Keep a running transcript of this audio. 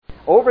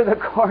over the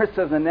course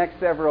of the next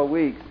several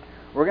weeks,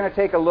 we're going to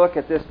take a look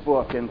at this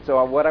book. And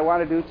so what I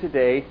want to do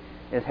today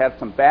is have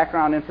some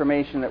background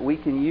information that we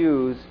can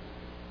use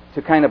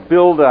to kind of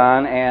build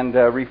on and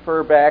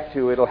refer back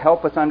to. It'll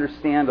help us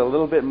understand a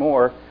little bit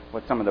more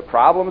what some of the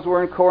problems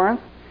were in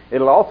Corinth.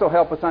 It'll also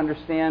help us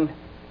understand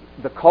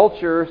the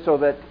culture, so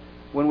that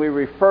when we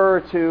refer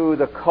to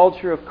the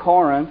culture of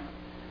Corinth,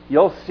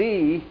 you'll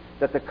see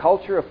that the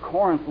culture of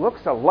Corinth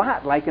looks a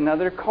lot like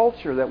another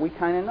culture that we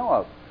kind of know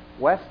of.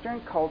 Western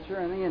culture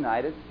in the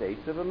United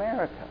States of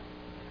America,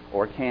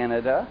 or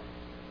Canada,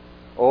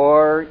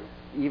 or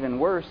even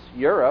worse,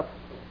 Europe.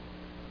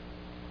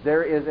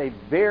 There is a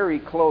very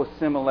close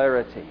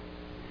similarity.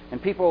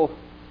 And people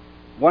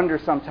wonder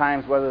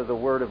sometimes whether the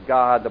Word of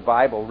God, the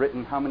Bible,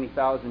 written how many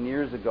thousand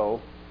years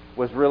ago,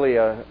 was really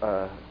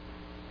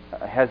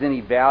has any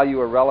value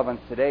or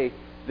relevance today.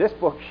 This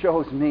book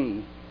shows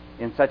me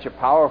in such a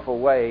powerful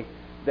way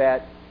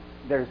that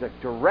there's a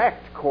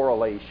direct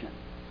correlation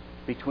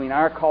between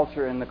our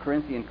culture and the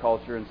Corinthian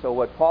culture. And so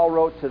what Paul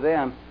wrote to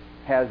them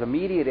has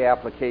immediate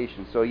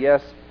application. So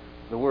yes,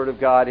 the Word of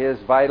God is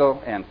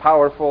vital and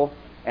powerful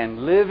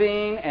and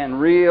living and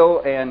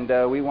real,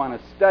 and we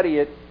want to study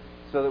it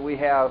so that we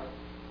have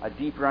a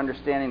deeper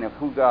understanding of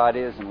who God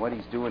is and what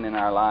He's doing in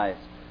our lives,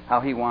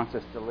 how He wants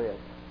us to live.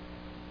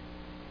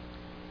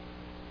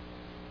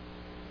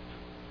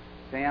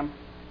 Sam,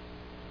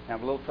 I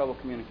have a little trouble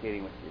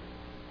communicating with you.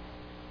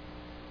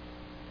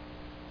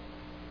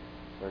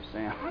 Where's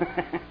Sam?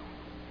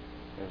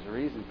 There's a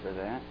reason for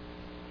that.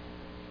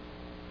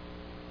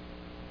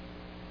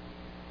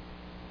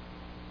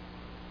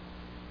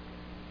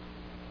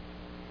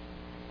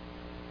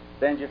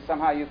 Then if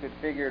somehow you could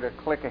figure to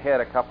click ahead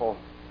a couple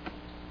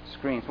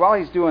screens. While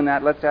he's doing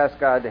that, let's ask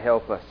God to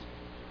help us.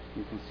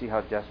 You can see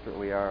how desperate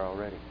we are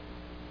already.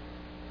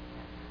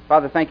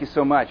 Father, thank you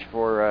so much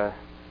for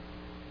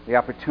the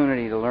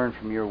opportunity to learn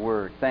from your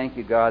Word. Thank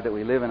you, God, that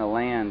we live in a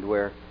land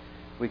where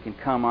we can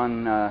come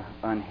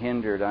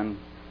unhindered,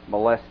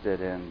 unmolested,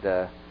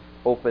 and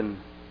open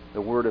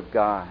the Word of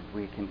God.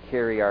 We can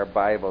carry our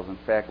Bibles. In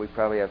fact, we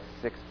probably have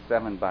 6,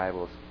 7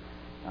 Bibles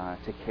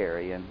to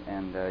carry,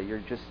 and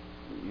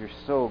you're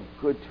so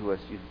good to us.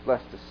 You've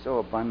blessed us so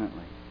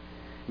abundantly.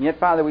 And yet,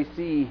 Father, we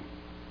see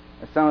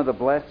some of the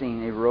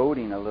blessing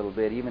eroding a little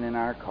bit, even in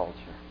our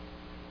culture,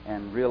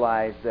 and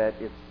realize that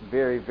it's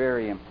very,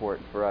 very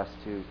important for us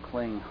to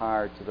cling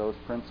hard to those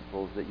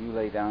principles that you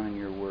lay down in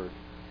your Word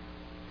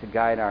to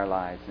guide our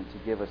lives and to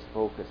give us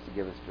focus, to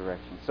give us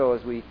direction. So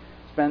as we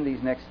spend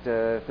these next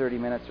 30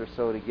 minutes or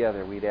so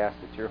together, we'd ask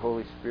that your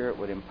Holy Spirit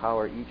would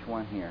empower each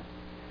one here.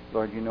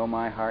 Lord, you know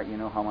my heart. You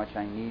know how much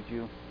I need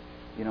you.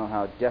 You know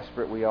how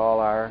desperate we all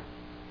are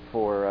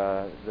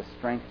for the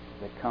strength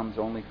that comes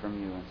only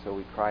from you. And so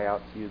we cry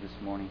out to you this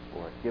morning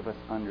for it. Give us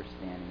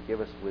understanding.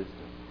 Give us wisdom.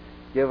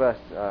 Give us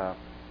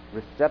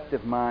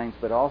receptive minds,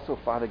 but also,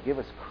 Father, give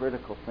us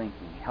critical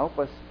thinking. Help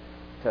us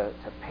to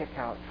pick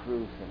out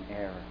truth and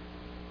error.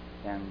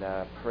 And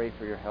pray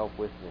for your help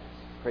with this.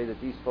 Pray that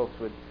these folks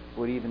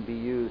would even be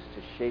used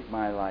to shape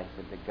my life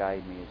and to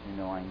guide me, as you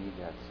know I need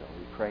that. So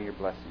we pray your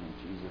blessing in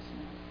Jesus'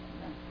 name.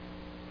 Amen.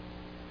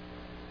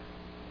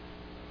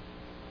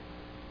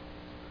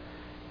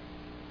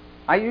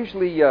 I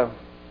usually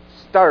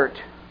start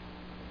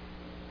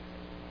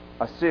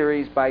a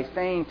series by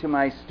saying to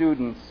my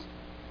students,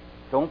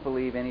 don't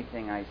believe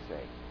anything I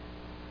say.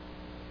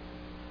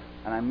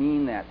 And I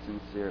mean that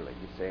sincerely.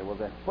 You say, well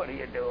then, what are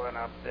you doing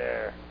up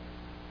there?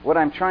 What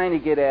I'm trying to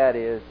get at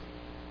is,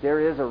 there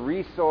is a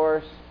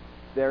resource,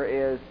 there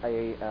is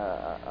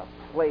a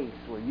place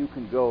where you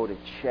can go to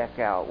check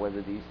out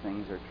whether these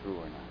things are true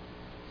or not.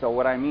 So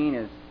what I mean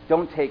is,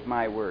 don't take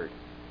my word.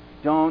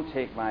 Don't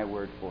take my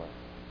word for it.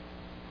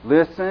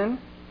 Listen,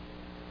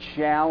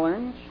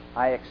 challenge.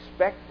 I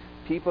expect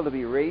people to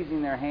be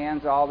raising their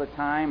hands all the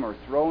time or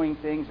throwing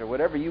things or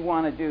whatever you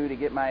want to do to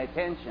get my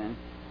attention,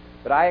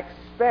 but I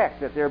expect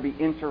that there be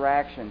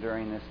interaction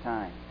during this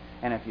time.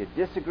 And if you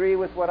disagree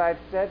with what I've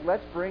said,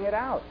 let's bring it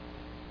out.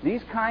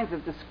 These kinds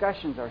of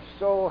discussions are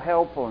so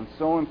helpful and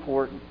so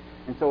important.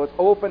 And so it's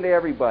open to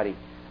everybody.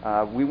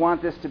 We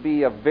want this to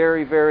be a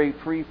very, very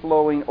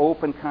free-flowing,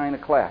 open kind of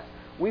class.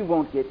 We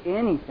won't get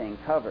anything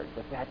covered,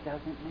 but that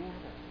doesn't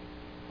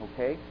matter.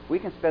 Okay? We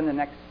can spend the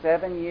next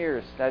 7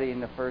 years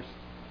studying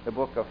the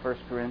book of 1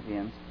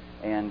 Corinthians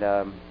and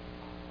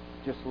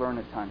just learn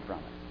a ton from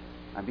it.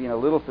 I'm being a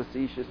little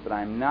facetious, but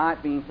I'm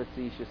not being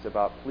facetious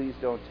about please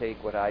don't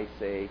take what I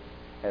say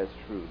as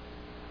truth.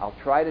 I'll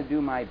try to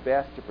do my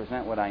best to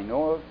present what I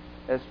know of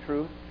as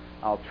truth.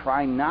 I'll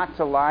try not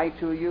to lie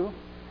to you,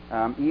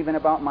 even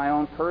about my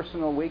own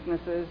personal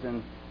weaknesses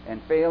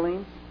and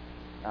failings.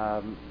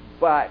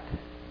 But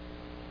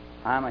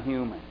I'm a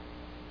human.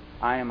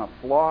 I am a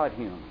flawed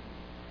human.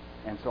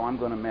 And so I'm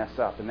going to mess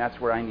up. And that's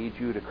where I need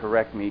you to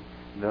correct me.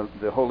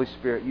 The Holy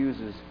Spirit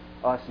uses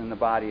us in the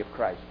body of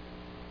Christ.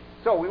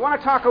 So we want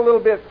to talk a little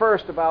bit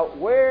first about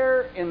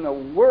where in the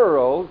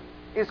world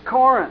is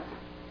Corinth.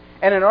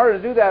 And in order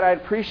to do that, I'd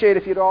appreciate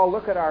if you'd all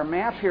look at our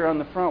map here on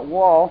the front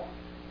wall.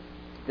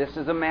 This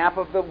is a map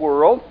of the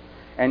world.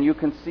 And you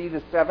can see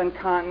the 7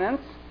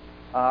 continents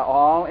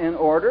all in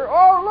order.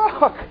 Oh,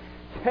 look!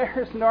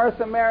 There's North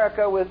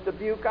America with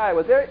Dubuque,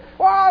 Iowa. There.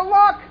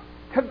 Oh,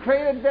 look!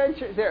 Great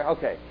adventure. There.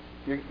 Okay.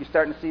 You're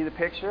starting to see the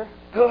picture?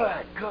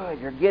 Good.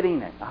 You're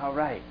getting it. All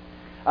right.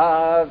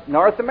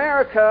 North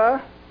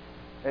America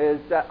is,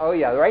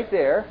 right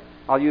there.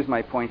 I'll use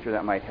my pointer.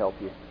 That might help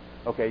you.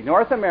 Okay,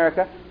 North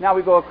America. Now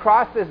we go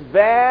across this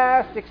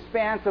vast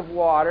expanse of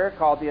water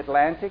called the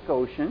Atlantic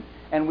Ocean,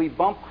 and we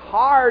bump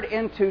hard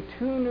into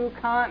 2 new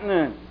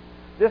continents.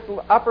 This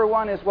upper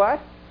one is what?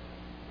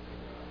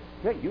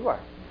 Yeah, you are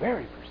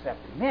very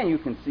perceptive. Man, you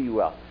can see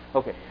well.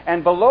 Okay,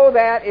 and below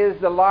that is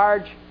the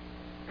large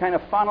kind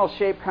of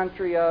funnel-shaped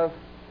country of...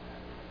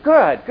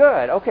 Good.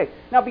 Okay,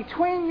 now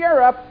between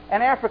Europe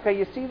and Africa,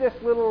 you see this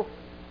little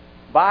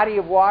body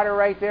of water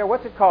right there?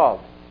 What's it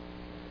called?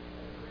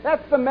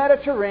 That's the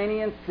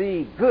Mediterranean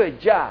Sea.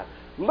 Good job.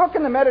 Look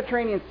in the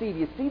Mediterranean Sea. Do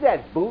you see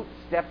that boot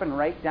stepping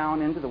right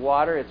down into the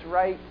water? It's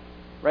right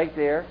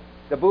there.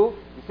 The boot,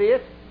 you see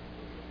it?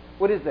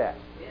 What is that?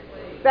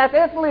 Italy. That's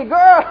Italy.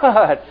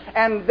 Good.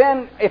 And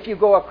then if you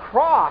go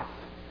across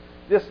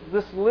this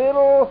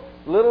little,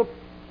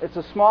 it's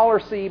a smaller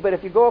sea, but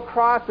if you go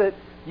across it,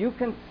 you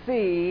can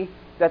see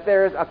that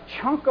there's a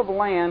chunk of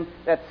land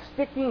that's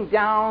sticking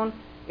down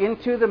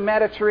into the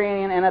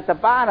Mediterranean, and at the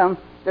bottom,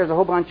 there's a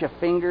whole bunch of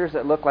fingers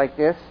that look like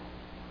this.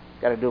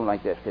 Got to do them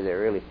like this because they're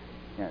really,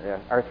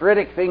 they're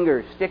arthritic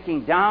fingers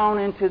sticking down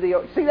into the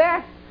ocean. See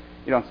that?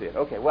 You don't see it.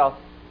 Okay, well,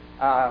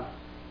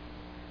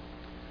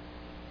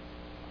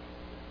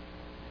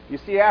 you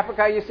see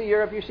Africa, you see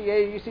Europe, you see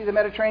Asia, you see the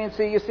Mediterranean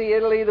Sea, you see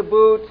Italy, the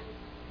boot.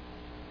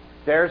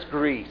 There's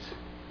Greece,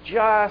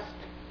 just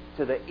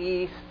to the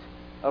east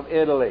of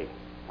Italy.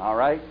 All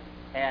right?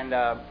 And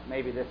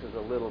maybe this is a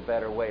little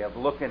better way of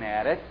looking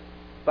at it.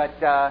 But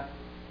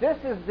this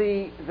is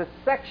the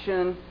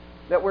section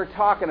that we're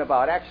talking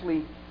about.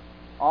 Actually,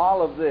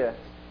 all of this.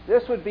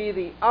 This would be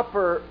the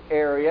upper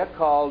area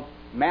called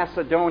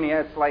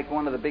Macedonia. It's like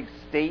one of the big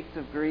states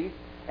of Greece.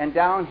 And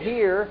down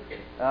here,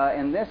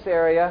 in this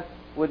area,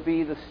 would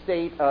be the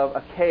state of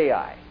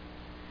Achaia.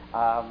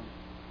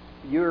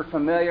 You're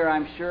familiar,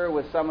 I'm sure,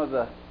 with some of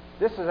the...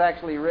 This is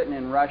actually written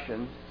in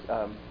Russian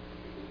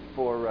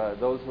for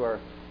those who are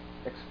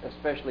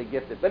especially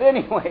gifted. But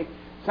anyway,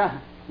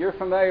 you're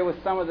familiar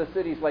with some of the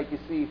cities, like you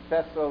see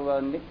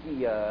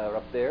Thessaloniki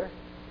up there,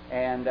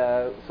 and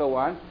so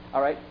on.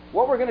 All right.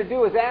 What we're going to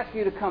do is ask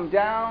you to come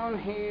down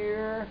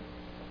here,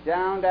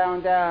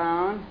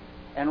 down,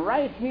 and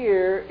right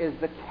here is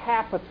the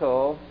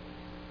capital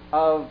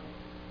of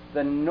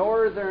the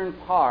northern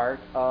part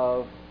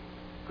of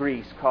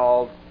Greece,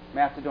 called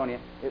Macedonia.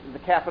 It's the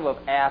capital of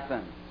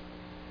Athens.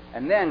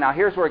 And then, now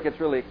here's where it gets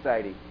really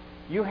exciting.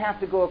 You have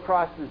to go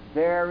across this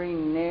very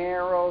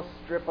narrow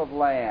strip of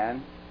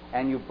land,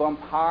 and you bump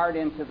hard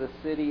into the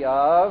city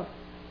of...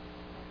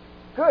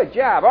 Good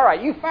job. All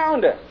right, you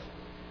found us.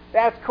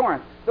 That's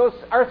Corinth. Those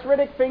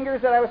arthritic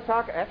fingers that I was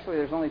talking... Actually,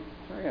 there's only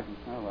 3 of them.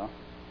 Oh, well.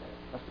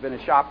 Must have been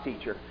a shop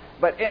teacher.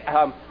 But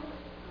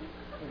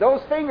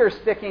those fingers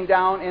sticking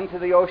down into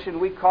the ocean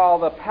we call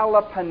the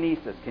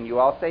Peloponnesus. Can you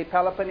all say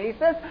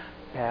Peloponnesus?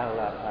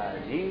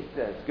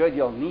 Peloponnesus. Good,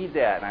 you'll need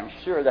that. I'm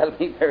sure that'll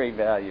be very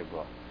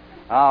valuable.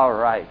 All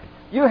right.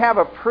 You have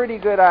a pretty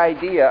good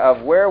idea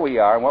of where we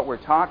are and what we're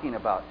talking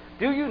about.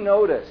 Do you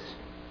notice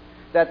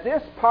that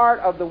this part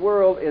of the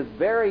world is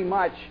very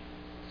much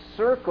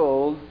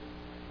circled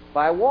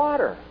by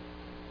water?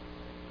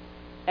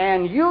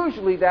 And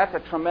usually that's a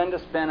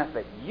tremendous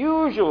benefit.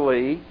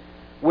 Usually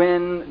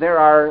when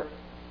there's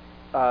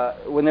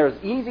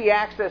easy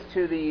access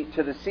to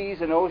the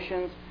seas and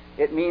oceans,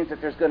 it means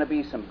that there's going to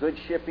be some good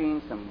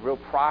shipping, some real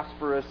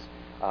prosperous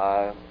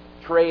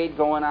trade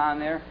going on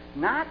there.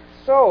 Not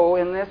so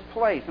in this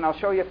place, and I'll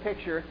show you a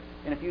picture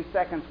in a few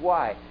seconds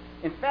why.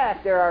 In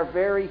fact, there are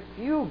very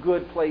few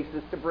good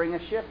places to bring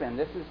a ship in.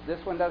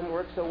 This one doesn't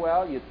work so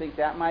well. You'd think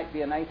that might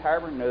be a nice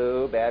harbor.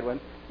 No, bad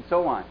one, and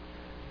so on.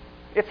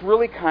 It's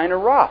really kind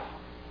of rough.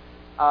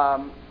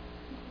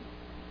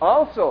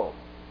 Also,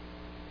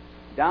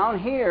 down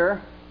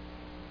here,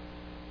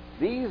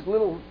 these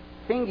little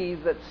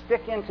thingies that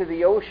stick into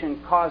the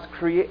ocean cause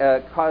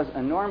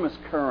enormous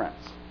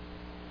currents.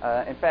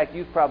 In fact,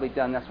 you've probably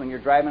done this when you're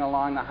driving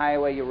along the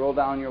highway. You roll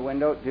down your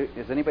window.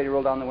 Does anybody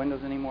roll down the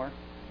windows anymore?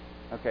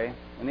 Okay.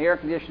 When the air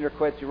conditioner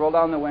quits, you roll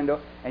down the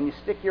window and you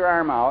stick your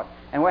arm out.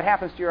 And what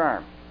happens to your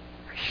arm?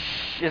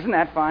 Isn't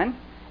that fun?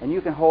 And you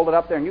can hold it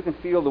up there and you can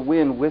feel the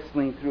wind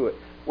whistling through it.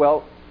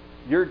 Well,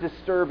 you're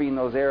disturbing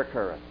those air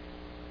currents.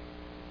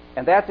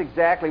 And that's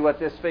exactly what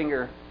this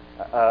finger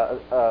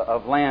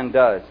of land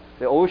does.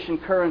 The ocean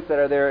currents that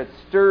are there, it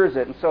stirs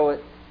it, and so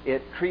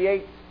it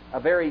creates a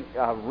very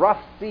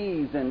rough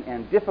seas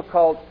and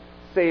difficult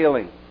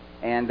sailing.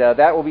 And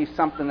that will be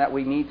something that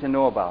we need to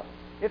know about.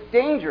 It's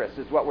dangerous,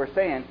 is what we're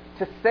saying,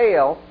 to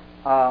sail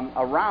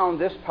around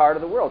this part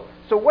of the world.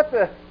 So what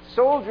the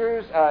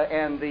soldiers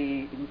and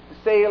the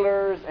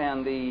sailors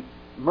and the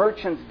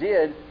merchants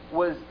did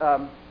was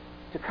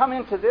to come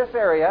into this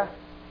area,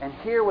 and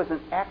here was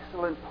an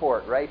excellent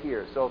port right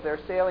here. So if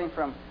they're sailing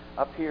from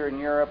up here in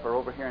Europe or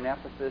over here in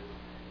Ephesus.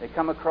 They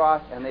come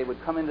across and they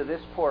would come into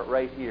this port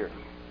right here.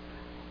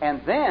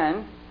 And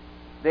then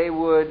they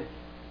would,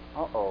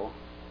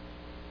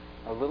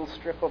 a little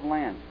strip of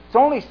land. It's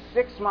only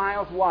 6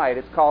 miles wide.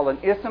 It's called an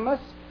isthmus.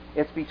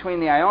 It's between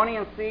the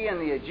Ionian Sea and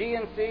the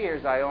Aegean Sea.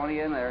 Here's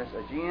Ionian, there's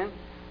Aegean.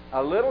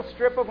 A little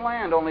strip of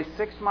land, only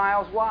 6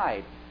 miles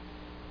wide.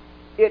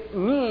 It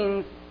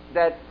means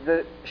that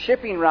the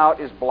shipping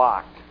route is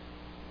blocked.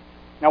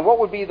 Now, what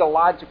would be the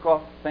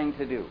logical thing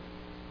to do?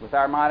 With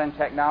our modern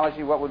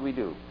technology, what would we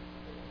do?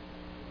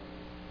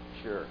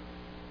 Sure.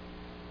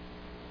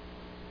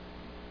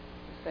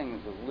 This thing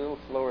is a little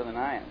slower than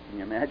I am. Can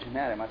you imagine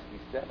that? It must be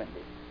 70.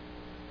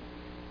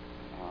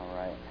 All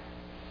right.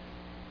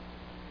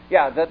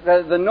 Yeah,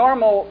 the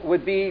normal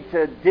would be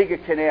to dig a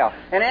canal.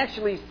 And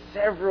actually,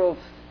 several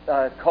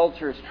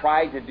cultures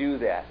tried to do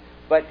that.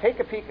 But take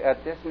a peek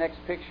at this next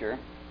picture.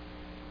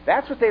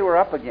 That's what they were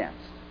up against.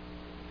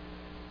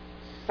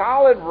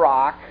 Solid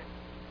rock,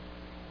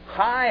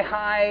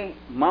 high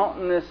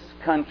mountainous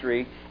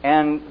country,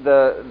 and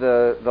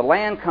the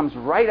land comes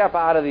right up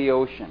out of the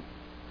ocean.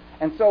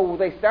 And so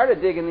they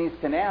started digging these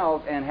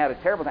canals and had a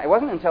terrible time. It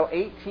wasn't until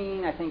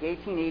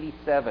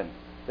 1887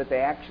 that they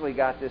actually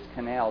got this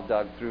canal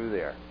dug through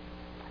there.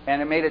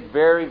 And it made it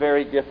very,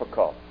 very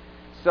difficult.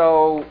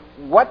 So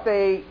what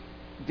they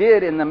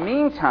did in the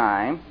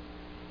meantime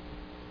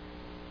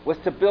was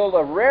to build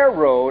a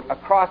railroad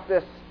across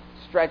this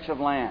stretch of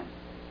land.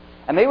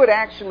 And they would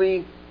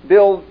actually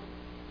build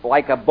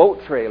like a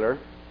boat trailer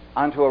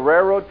onto a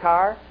railroad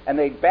car, and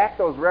they'd back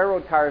those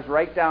railroad cars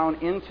right down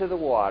into the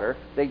water.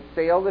 They'd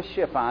sail the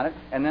ship on it,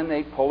 and then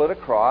they'd pull it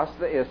across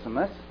the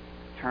isthmus,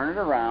 turn it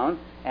around,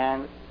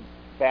 and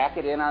back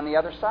it in on the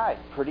other side.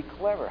 Pretty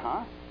clever,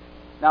 huh?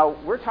 Now,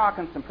 we're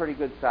talking some pretty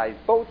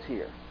good-sized boats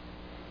here.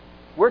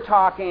 We're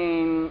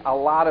talking a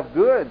lot of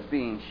goods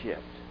being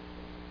shipped.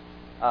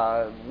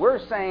 We're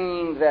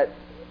saying that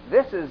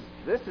this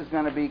is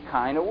going to be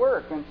kind of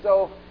work. And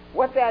so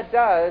what that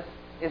does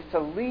is to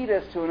lead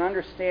us to an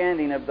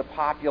understanding of the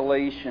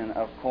population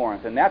of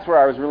Corinth. And that's where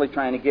I was really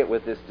trying to get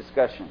with this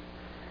discussion.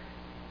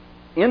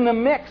 In the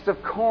mix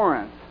of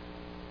Corinth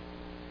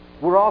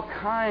were all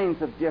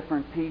kinds of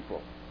different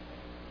people.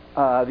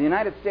 The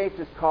United States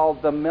is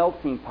called the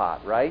melting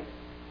pot, right?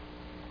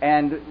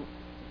 And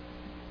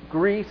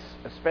Greece,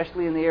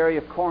 especially in the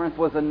area of Corinth,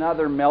 was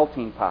another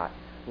melting pot.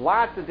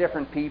 Lots of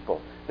different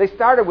people. They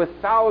started with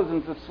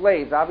thousands of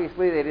slaves.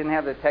 Obviously, they didn't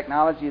have the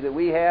technology that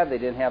we have. They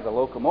didn't have the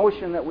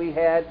locomotion that we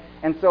had.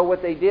 And so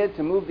what they did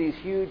to move these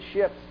huge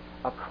ships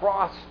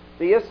across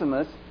the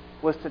isthmus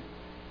was to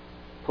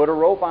put a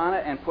rope on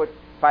it and put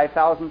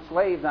 5,000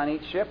 slaves on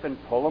each ship and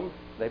pull them.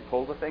 They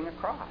pulled the thing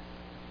across.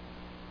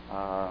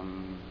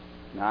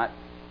 Not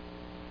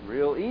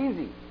real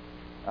easy.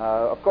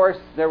 Of course,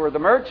 there were the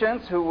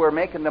merchants who were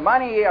making the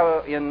money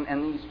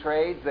in these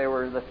trades. There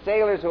were the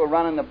sailors who were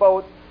running the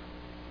boats.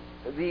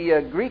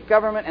 The Greek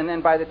government, and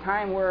then by the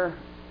time we're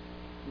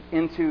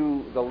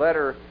into the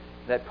letter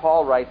that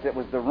Paul writes, it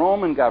was the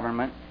Roman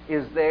government,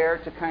 is there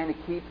to kind of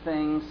keep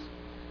things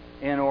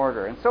in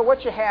order. And so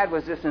what you had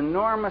was this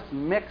enormous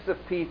mix of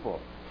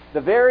people.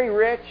 The very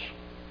rich,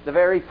 the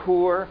very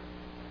poor,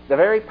 the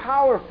very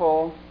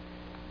powerful,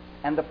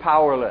 and the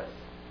powerless.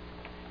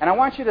 And I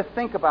want you to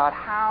think about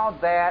how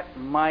that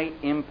might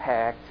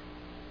impact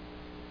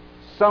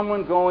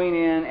someone going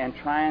in and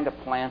trying to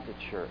plant a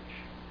church.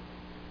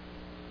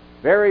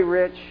 Very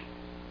rich,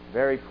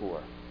 very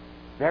poor.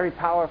 Very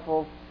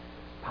powerful,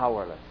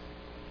 powerless.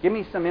 Give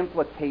me some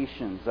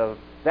implications of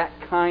that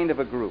kind of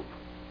a group.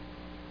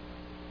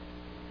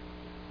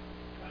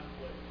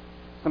 Conflict.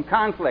 Some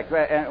conflict.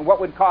 And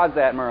what would cause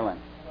that, Merlin?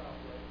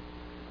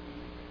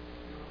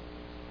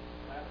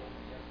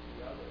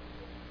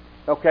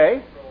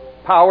 Okay.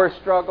 Power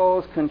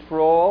struggles,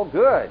 control.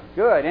 Good.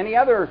 Any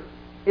other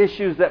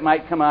issues that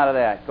might come out of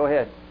that? Go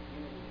ahead.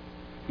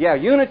 Yeah,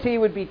 unity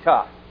would be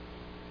tough.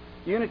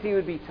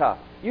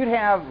 You'd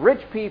have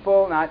rich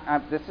people.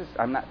 I'm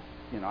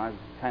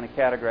kind of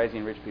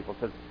categorizing rich people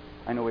because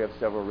I know we have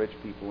several rich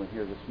people in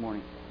here this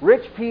morning.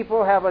 Rich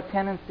people have a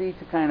tendency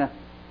to kind of,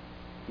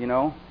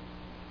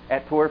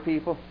 at poor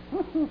people,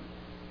 you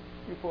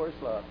poor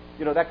slug.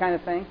 That kind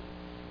of thing.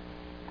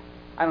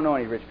 I don't know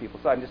any rich people,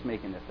 so I'm just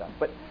making this up.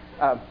 But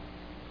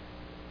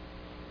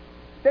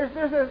there's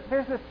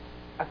a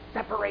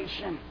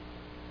separation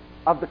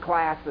of the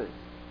classes.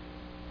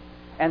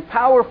 And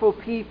powerful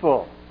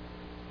people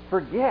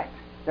forget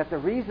that the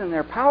reason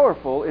they're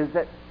powerful is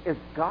that it's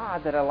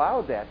God that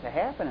allowed that to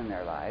happen in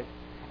their lives,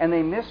 and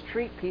they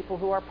mistreat people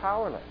who are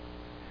powerless.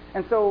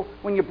 And so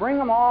when you bring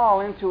them all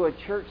into a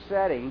church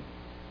setting,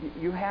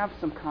 you have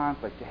some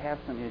conflict, you have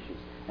some issues.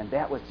 And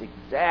that was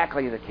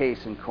exactly the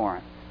case in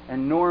Corinth.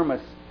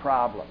 Enormous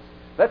problems.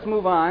 Let's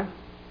move on.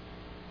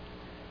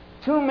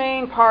 Two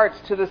main parts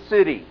to the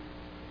city.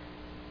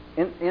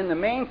 In the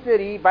main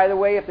city, by the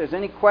way, if there's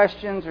any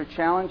questions or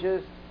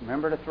challenges,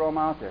 remember to throw them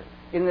out there.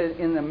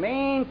 In the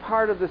main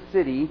part of the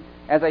city,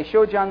 as I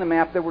showed you on the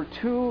map, there were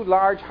two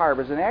large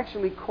harbors, and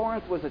actually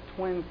Corinth was a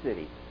twin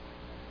city.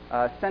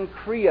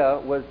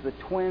 Cenchrea was the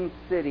twin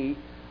city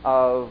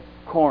of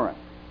Corinth.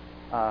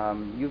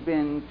 You've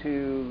been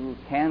to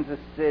Kansas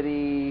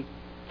City,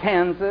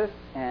 Kansas,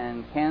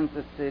 and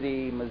Kansas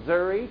City,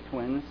 Missouri,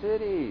 twin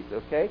cities,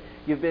 okay?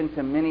 You've been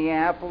to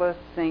Minneapolis,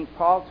 St.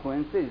 Paul,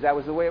 twin cities. That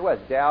was the way it was.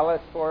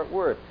 Dallas, Fort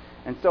Worth,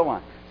 and so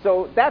on.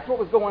 So that's what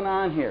was going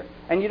on here.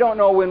 And you don't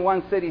know when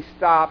one city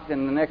stopped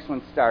and the next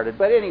one started.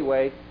 But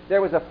anyway,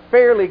 there was a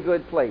fairly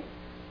good place.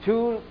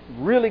 Two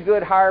really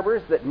good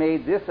harbors that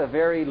made this a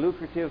very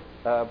lucrative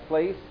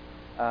place.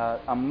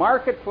 A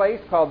marketplace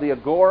called the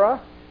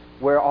Agora,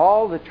 where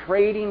all the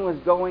trading was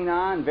going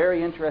on,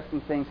 very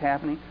interesting things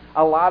happening,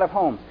 a lot of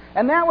homes.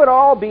 And that would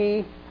all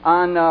be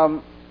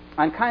on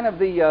kind of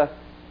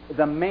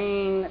the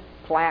main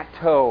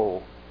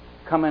plateau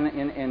coming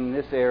in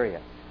this area.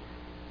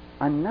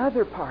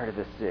 Another part of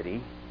the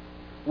city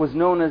was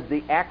known as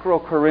the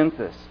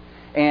Acrocorinthus.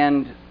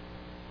 And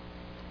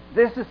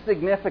this is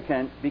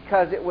significant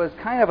because it was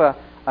kind of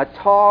a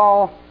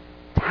tall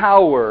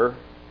tower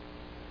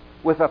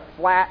with a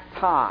flat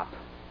top.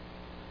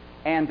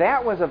 And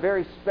that was a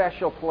very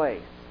special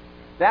place.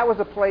 That was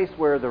a place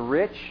where the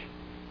rich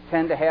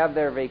tend to have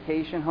their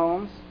vacation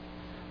homes.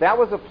 That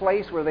was a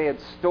place where they had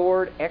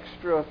stored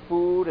extra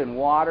food and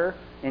water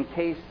in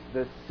case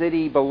the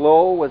city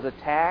below was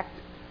attacked.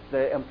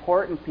 The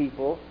important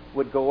people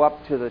would go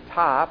up to the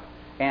top,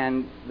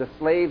 and the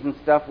slaves and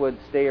stuff would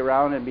stay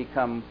around and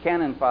become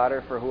cannon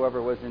fodder for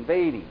whoever was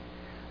invading.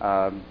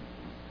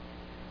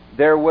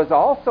 There was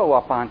also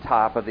up on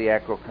top of the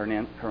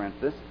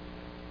Acrocorinthus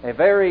a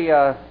very...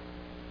 you're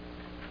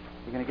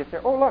going to get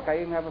there? Oh, look,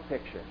 I even have a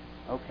picture.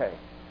 Okay.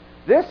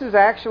 This is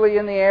actually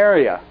in the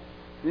area.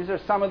 These are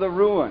some of the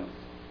ruins.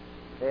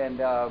 And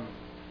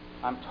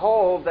I'm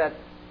told that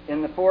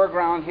in the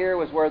foreground here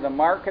was where the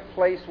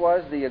marketplace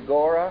was, the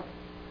Agora.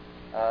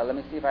 Let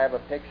me see if I have a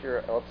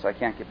picture. Oops, I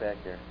can't get back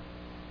there.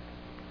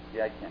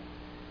 Yeah, I can.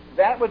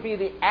 That would be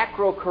the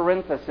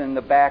Acrocorinthus in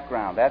the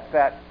background. That's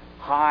that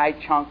high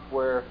chunk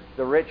where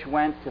the rich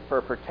went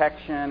for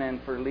protection and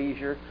for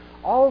leisure.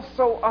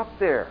 Also up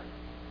there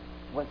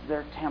was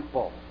their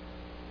temple,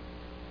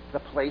 the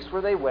place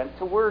where they went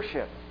to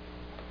worship.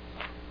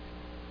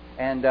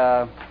 And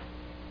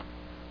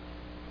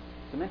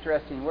some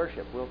interesting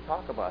worship. We'll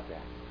talk about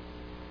that.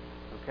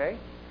 Okay?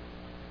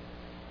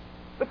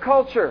 The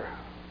culture.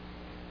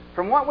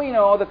 From what we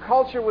know, the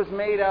culture was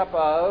made up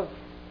of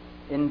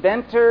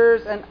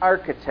inventors and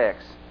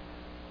architects.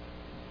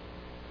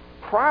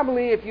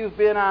 Probably if you've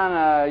been on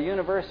a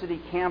university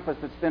campus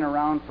that's been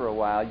around for a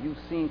while, you've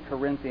seen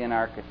Corinthian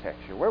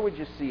architecture. Where would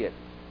you see it?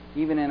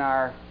 Even in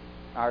our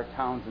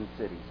towns and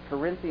cities.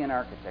 Corinthian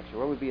architecture.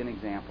 What would be an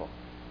example?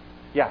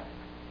 Yeah.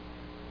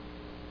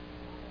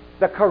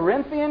 The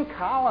Corinthian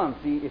column.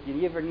 See, if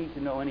you ever need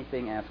to know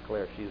anything, ask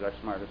Claire. She's our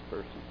smartest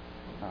person.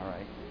 All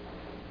right.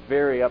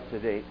 Very up to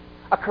date.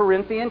 A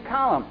Corinthian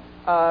column.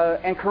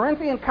 And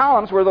Corinthian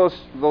columns were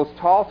those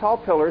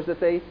tall pillars that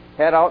they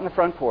had out in the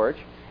front porch.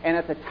 And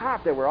at the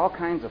top there were all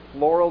kinds of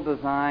floral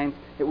designs.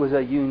 It was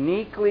a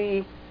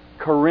uniquely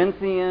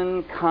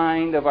Corinthian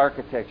kind of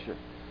architecture.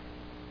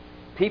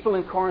 People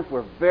in Corinth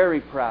were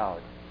very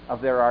proud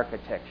of their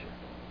architecture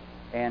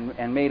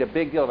and made a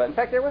big deal of it. In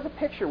fact, there was a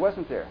picture,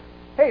 wasn't there?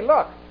 Hey,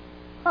 look!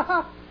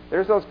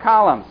 There's those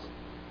columns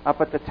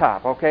up at the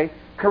top, okay?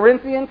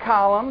 Corinthian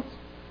columns,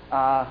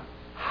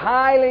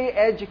 highly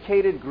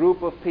educated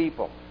group of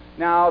people.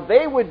 Now,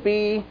 they would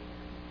be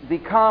the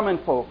common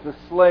folk, the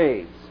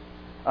slaves,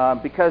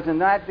 because in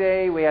that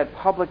day we had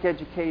public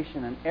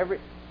education and every...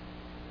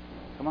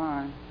 Come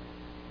on.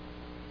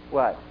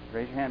 What?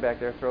 Raise your hand back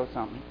there, throw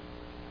something.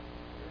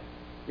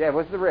 Yeah, it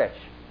was the rich.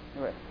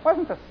 It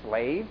wasn't the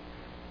slave.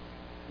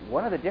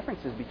 One of the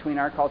differences between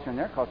our culture and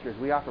their culture is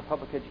we offer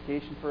public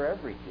education for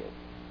every kid.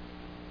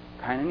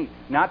 Kind of neat.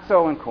 Not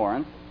so in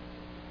Corinth.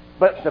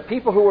 But the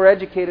people who were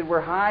educated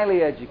were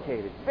highly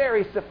educated,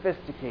 very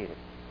sophisticated.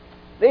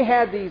 They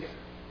had these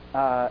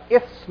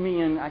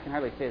Isthmian, I can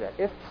hardly say that,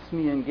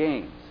 Isthmian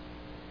games.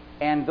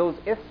 And those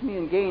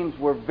Isthmian games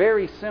were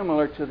very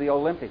similar to the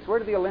Olympics. Where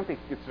did the Olympics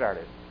get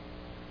started?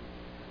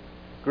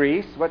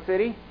 Greece. What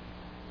city?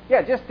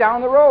 Yeah, just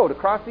down the road,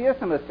 across the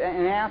Isthmus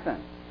in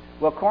Athens.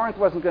 Well, Corinth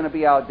wasn't going to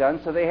be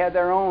outdone, so they had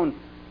their own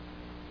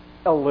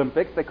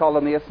Olympics. They called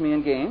them the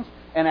Isthmian Games.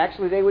 And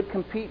actually they would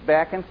compete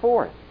back and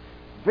forth.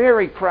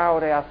 Very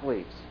proud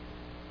athletes.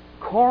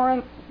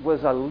 Corinth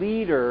was a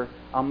leader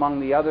among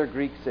the other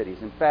Greek cities.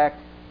 In fact,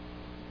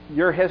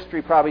 your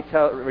history probably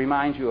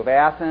reminds you of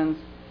Athens,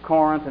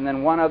 Corinth, and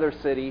then one other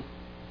city.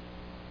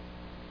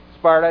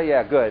 Sparta?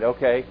 Yeah, good,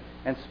 okay.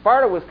 And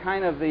Sparta was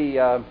kind of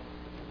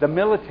the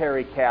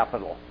military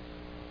capital.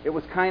 It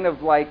was kind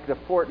of like the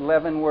Fort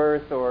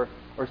Leavenworth or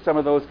some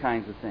of those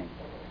kinds of things.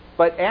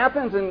 But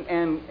Athens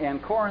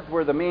and Corinth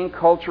were the main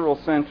cultural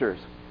centers.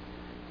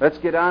 Let's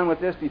get on with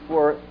this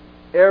before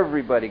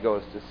everybody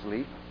goes to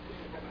sleep.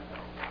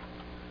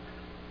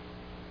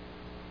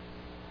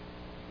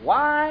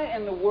 Why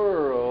in the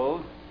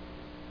world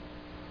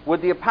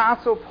would the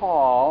Apostle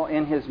Paul,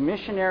 in his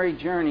missionary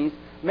journeys,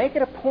 make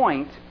it a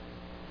point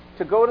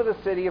to go to the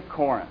city of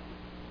Corinth?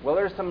 Well,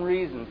 there's some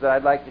reasons that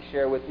I'd like to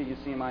share with you. You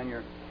see them on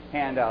your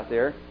handout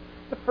there.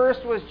 The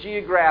first was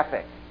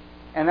geographic,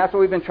 and that's what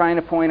we've been trying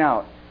to point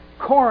out.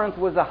 Corinth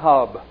was a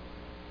hub.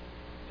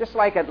 Just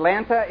like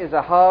Atlanta is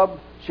a hub,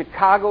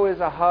 Chicago is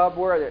a hub,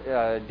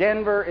 where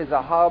Denver is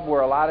a hub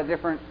where a lot of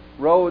different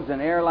roads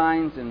and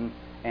airlines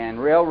and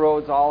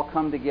railroads all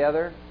come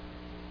together.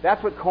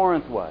 That's what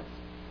Corinth was.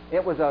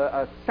 It was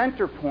a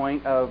center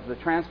point of the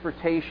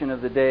transportation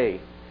of the day.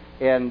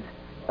 And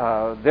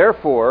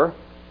therefore,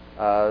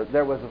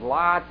 there was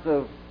lots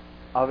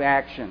of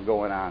action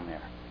going on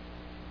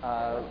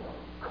there.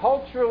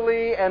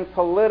 Culturally and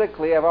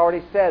politically, I've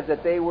already said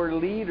that they were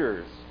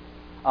leaders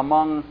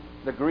among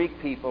the Greek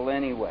people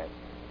anyway,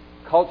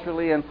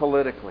 culturally and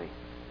politically.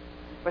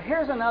 But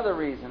here's another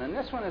reason, and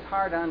this one is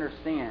hard to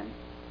understand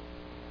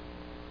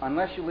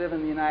unless you live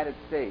in the United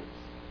States.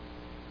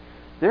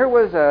 There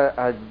was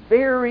a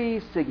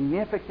very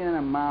significant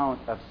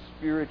amount of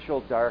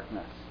spiritual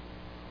darkness.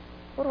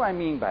 What do I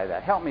mean by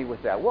that? Help me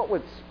with that. What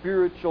would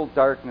spiritual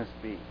darkness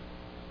be?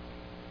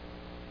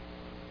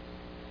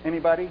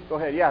 Anybody? Go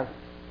ahead. Yeah.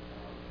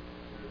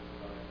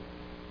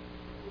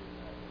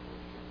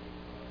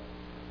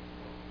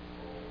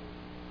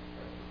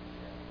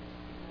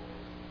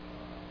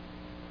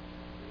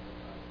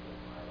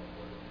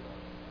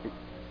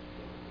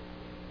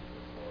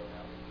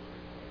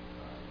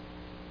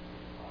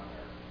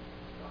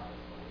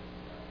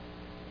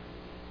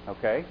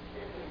 Okay.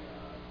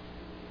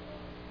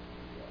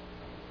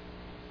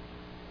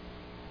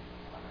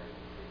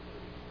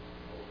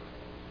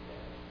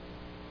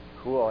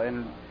 Cool.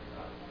 And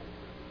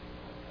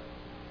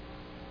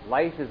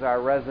Life is our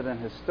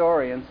resident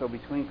historian, so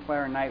between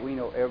Claire and Knight, we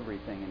know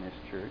everything in this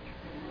church.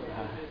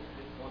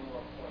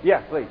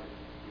 Yeah, please.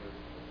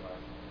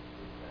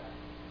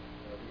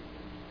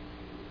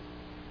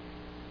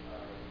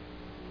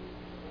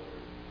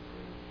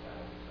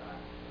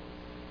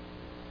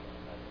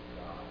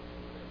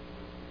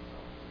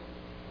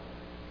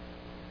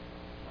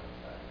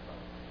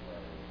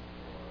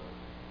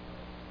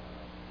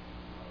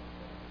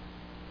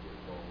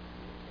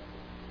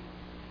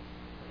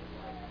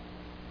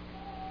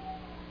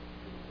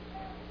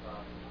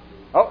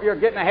 Oh, you're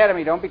getting ahead of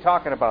me. Don't be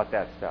talking about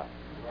that stuff.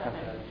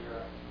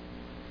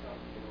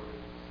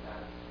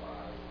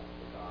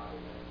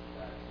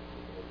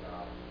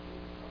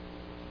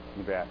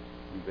 You bet.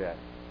 You bet.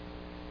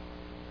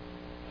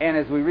 And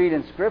as we read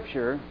in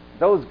Scripture,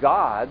 those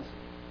gods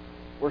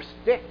were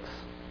sticks,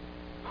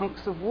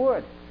 hunks of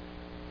wood,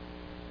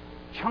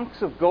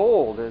 chunks of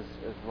gold, as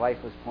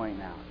Life was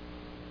pointing out.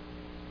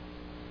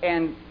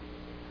 And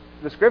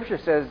the Scripture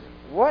says,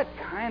 what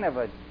kind of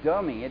a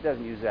dummy, it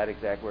doesn't use that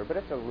exact word, but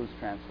it's a loose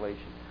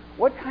translation.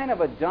 What kind of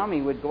a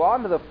dummy would go out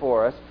into the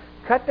forest,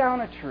 cut down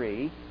a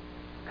tree,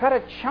 cut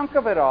a chunk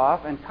of it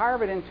off and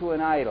carve it into an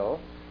idol,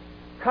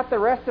 cut the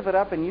rest of it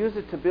up and use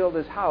it to build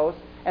his house,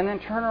 and then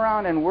turn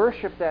around and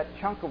worship that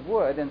chunk of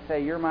wood and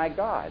say, "You're my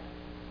God"?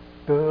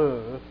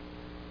 Duh.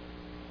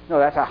 No,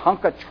 that's a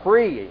hunk of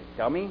tree,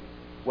 dummy.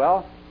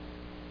 Well,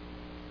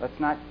 let's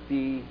not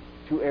be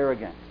too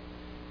arrogant.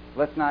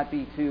 Let's not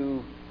be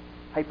too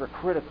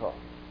hypercritical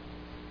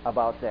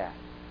about that.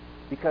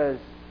 Because,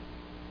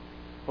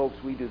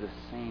 folks, we do the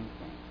same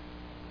thing.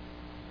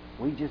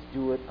 We just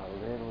do it a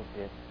little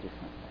bit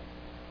differently.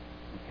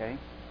 Okay?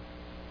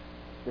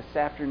 This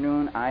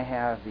afternoon, I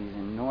have these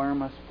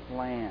enormous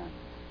plans.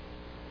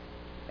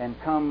 And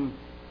come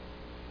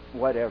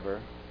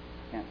whatever,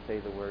 can't say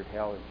the word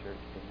hell in church,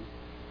 can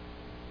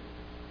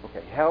you?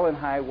 Okay, hell and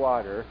high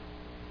water,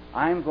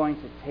 I'm going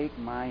to take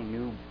my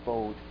new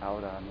boat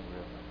out on the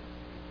river.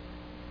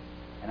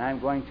 And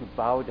I'm going to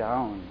bow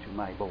down to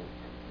my boat.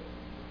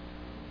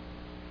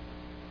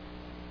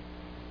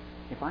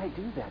 If I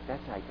do that,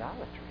 that's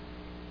idolatry.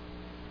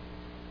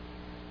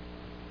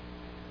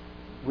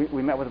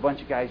 We met with a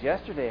bunch of guys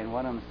yesterday, and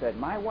one of them said,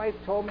 "My wife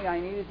told me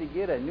I needed to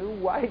get a new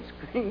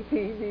widescreen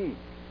TV."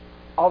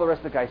 All the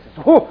rest of the guys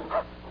says, "Whoa,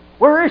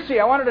 where is she?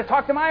 I wanted to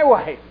talk to my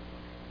wife."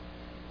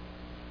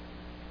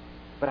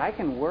 But I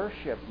can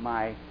worship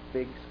my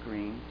big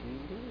screen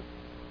TV.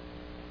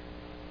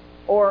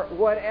 Or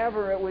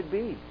whatever it would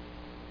be.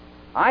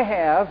 I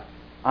have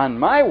on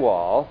my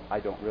wall,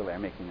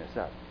 I'm making this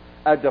up,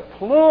 a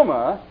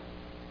diploma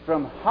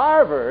from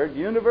Harvard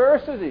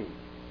University.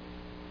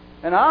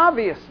 And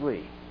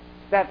obviously,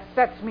 that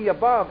sets me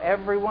above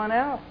everyone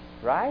else,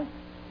 right?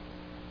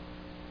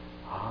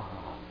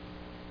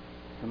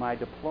 To my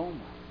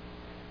diploma.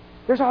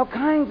 There's all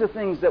kinds of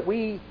things that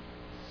what's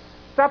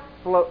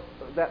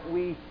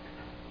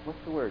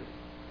the word?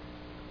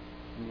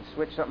 Can you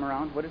switch something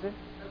around? What is it?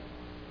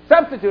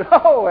 Substitute.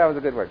 Oh, that was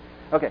a good word.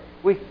 Okay.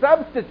 We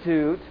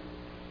substitute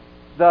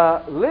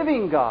the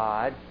living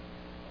God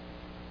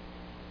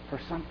for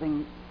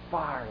something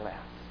far less.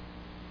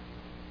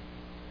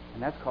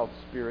 And that's called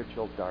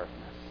spiritual darkness.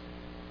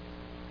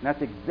 And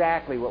that's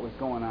exactly what was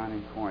going on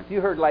in Corinth. You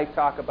heard Life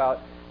talk about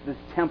this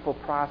temple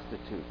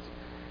prostitutes.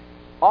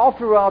 All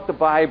throughout the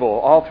Bible,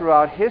 all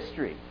throughout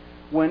history,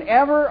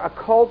 whenever a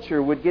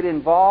culture would get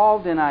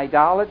involved in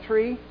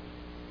idolatry,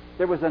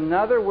 there was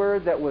another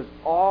word that was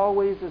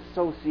always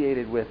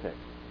associated with it.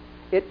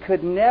 It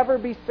could never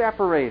be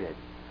separated.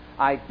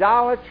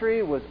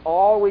 Idolatry was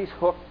always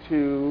hooked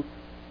to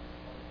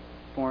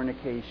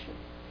fornication.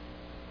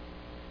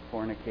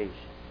 Fornication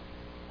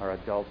or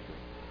adultery.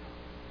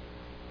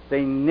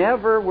 They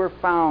never were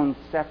found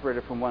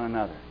separated from one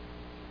another.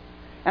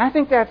 And I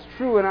think that's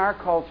true in our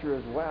culture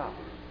as well.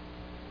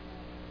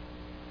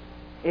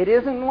 It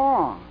isn't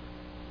long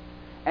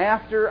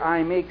after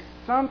I make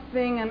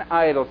something an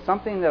idol,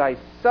 something that I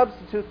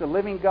substitute the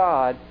living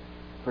God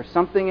for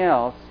something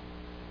else,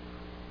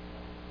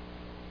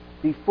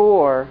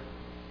 before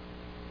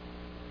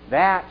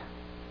that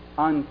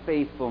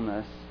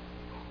unfaithfulness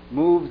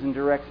moves and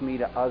directs me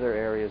to other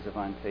areas of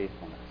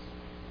unfaithfulness,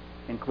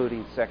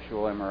 including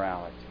sexual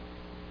immorality.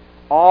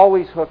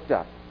 Always hooked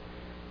up.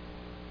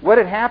 What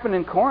had happened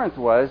in Corinth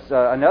was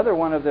another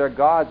one of their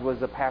gods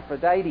was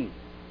Aphrodite.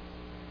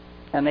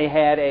 And they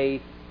had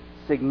a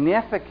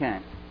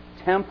significant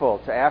temple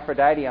to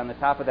Aphrodite on the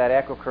top of that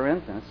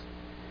Acrocorinthus.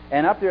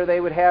 And up there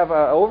they would have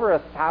over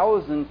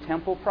 1,000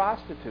 temple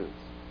prostitutes.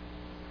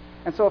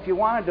 And so if you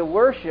wanted to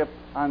worship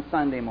on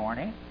Sunday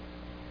morning,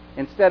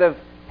 instead of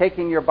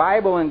taking your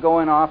Bible and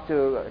going off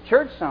to a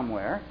church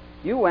somewhere,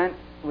 you went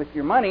with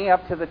your money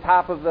up to the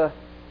top of the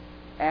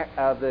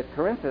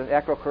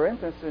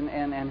Acrocorinthus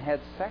and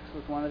had sex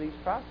with one of these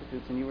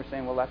prostitutes. And you were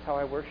saying, well, that's how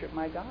I worship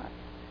my God.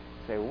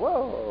 You say,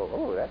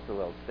 whoa, that's a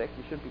little thick.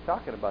 You shouldn't be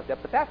talking about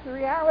that. But that's the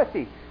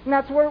reality. And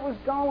that's where it was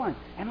going.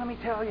 And let me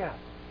tell you,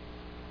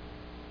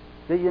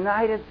 the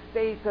United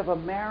States of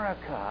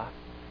America,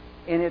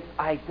 in its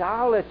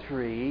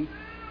idolatry,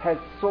 has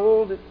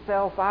sold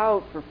itself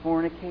out for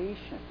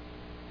fornication.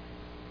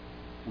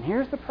 And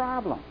here's the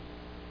problem.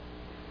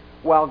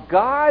 While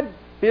God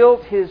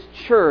built His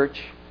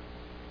church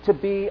to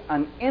be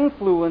an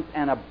influence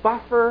and a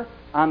buffer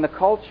on the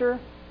culture,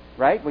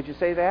 right? Would you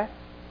say that?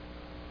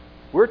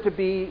 We're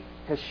to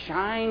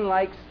shine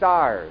like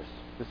stars,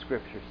 the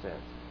Scripture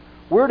says.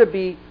 We're to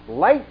be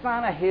lights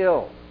on a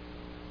hill.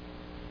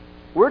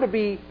 We're to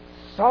be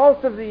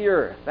salt of the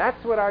earth.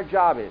 That's what our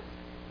job is.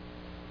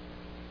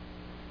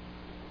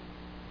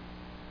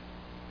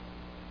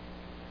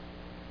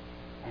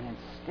 And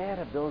instead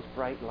of those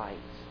bright lights,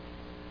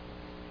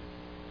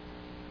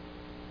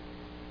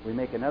 we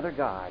make another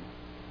god,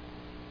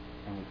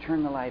 and we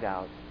turn the light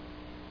out,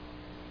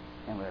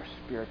 and there's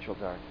spiritual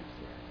darkness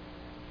there.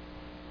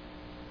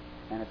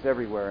 And it's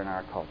everywhere in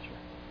our culture.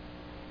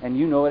 And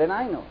you know it, and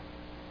I know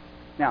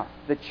it. Now,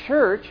 the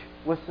church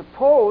was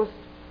supposed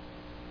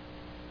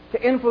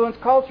to influence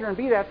culture and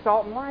be that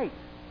salt and light.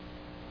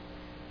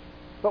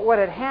 But what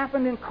had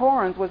happened in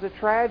Corinth was a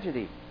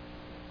tragedy.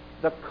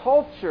 The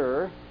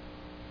culture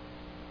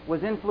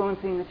was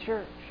influencing the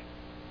church.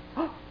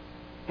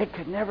 It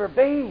could never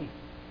be.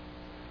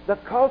 The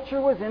culture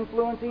was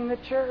influencing the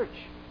church.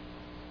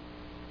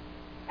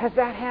 Has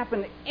that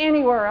happened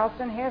anywhere else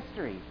in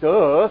history?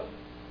 Duh.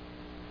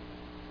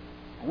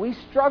 We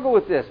struggle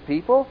with this,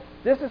 people.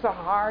 This is a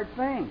hard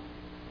thing.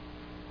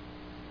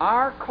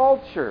 Our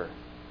culture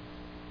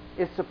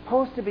is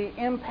supposed to be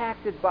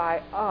impacted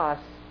by us.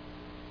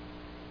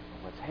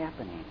 What's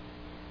happening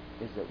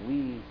is that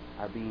we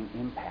are being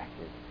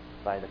impacted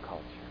by the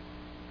culture.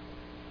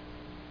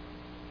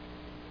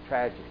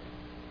 Tragedy.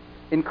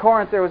 In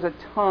Corinth, there was a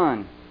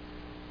ton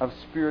of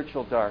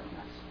spiritual darkness.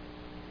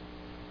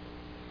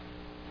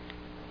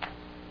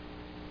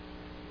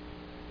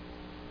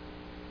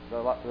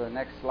 The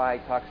next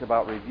slide talks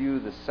about review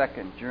the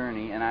second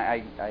journey, and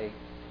I'm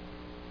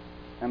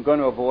going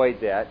to avoid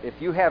that. If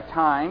you have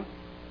time,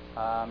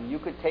 you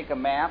could take a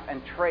map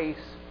and trace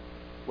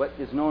what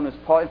is known as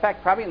Paul. In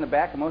fact, probably in the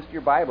back of most of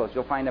your Bibles,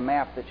 you'll find a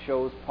map that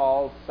shows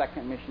Paul's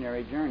second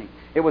missionary journey.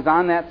 It was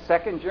on that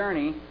second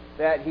journey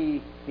that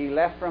he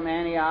left from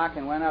Antioch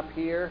and went up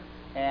here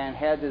and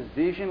had this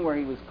vision where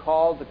he was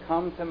called to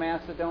come to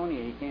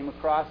Macedonia. He came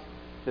across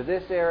to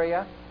this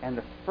area, and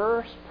the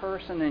first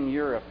person in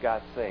Europe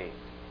got saved.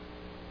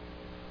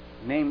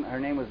 Her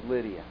name was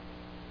Lydia.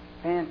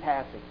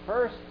 Fantastic.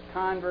 First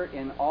convert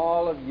in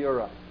all of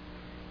Europe.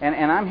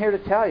 And I'm here to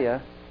tell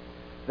you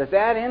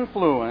that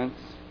influence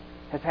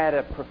has had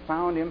a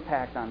profound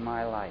impact on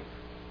my life.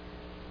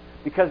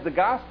 Because the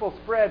gospel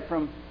spread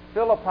from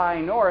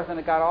Philippi north, and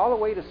it got all the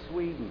way to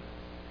Sweden.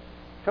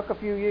 Took a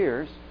few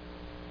years,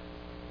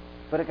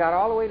 but it got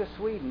all the way to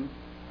Sweden,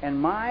 and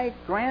my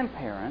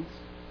grandparents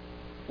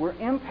were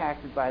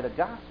impacted by the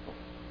gospel.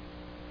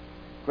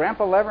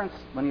 Grandpa Leverentz,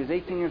 when he was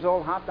 18 years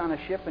old, hopped on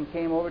a ship and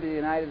came over to the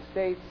United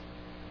States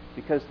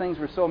because things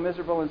were so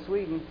miserable in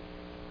Sweden.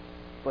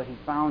 But he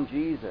found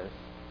Jesus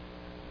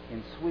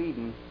in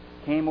Sweden,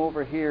 came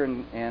over here,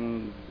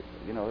 and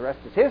the rest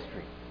is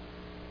history.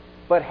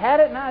 But had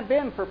it not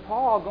been for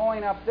Paul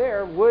going up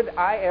there, would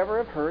I ever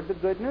have heard the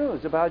good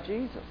news about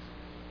Jesus?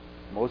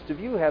 Most of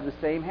you have the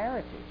same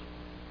heritage.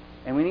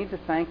 And we need to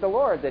thank the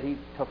Lord that He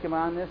took him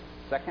on this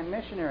second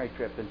missionary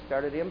trip and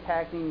started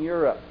impacting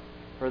Europe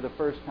for the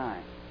first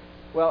time.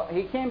 Well,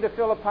 he came to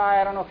Philippi.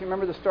 I don't know if you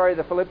remember the story of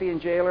the Philippian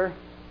jailer.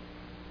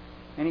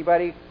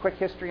 Anybody? Quick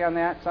history on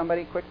that?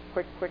 Somebody? Quick.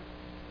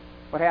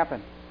 What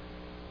happened?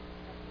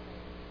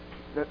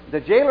 The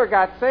jailer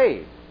got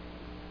saved.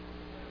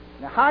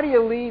 Now, how do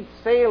you lead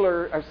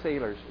jailers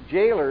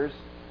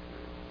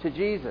to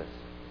Jesus?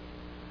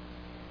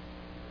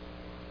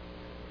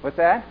 What's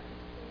that?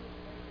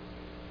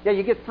 Yeah,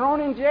 you get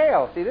thrown in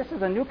jail. See, this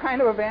is a new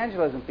kind of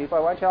evangelism, people.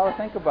 I want you all to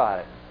think about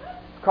it.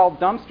 It's called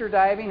dumpster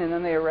diving, and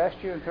then they arrest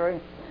you and throw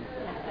you.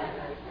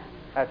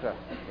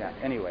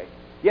 Anyway.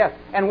 Yes,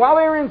 and while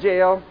they were in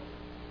jail...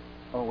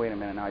 Oh, wait a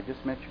minute. Now, I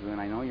just met you, and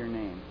I know your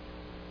name.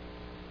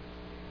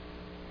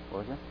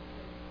 What was it?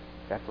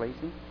 That's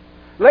Lacey?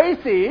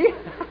 Lacey!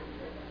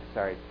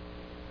 Sorry.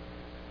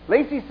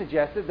 Lacey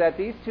suggested that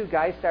these two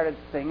guys started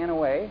singing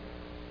away,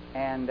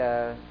 and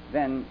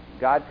then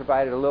God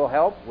provided a little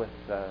help with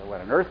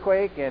an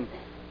earthquake, and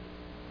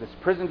this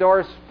prison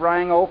door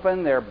sprang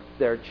open,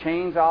 their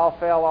chains all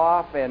fell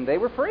off, and they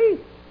were free.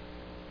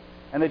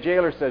 And the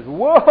jailer says,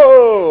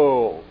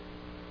 "Whoa!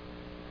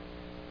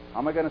 How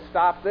am I going to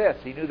stop this?"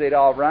 He knew they'd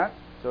all run,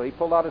 so he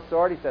pulled out his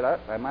sword. He said,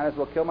 "I might as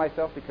well kill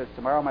myself because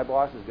tomorrow my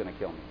boss is going to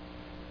kill me."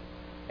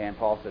 And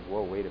Paul said,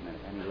 "Whoa, wait a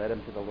minute." And he led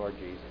him to the Lord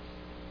Jesus.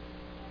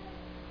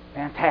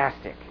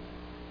 Fantastic.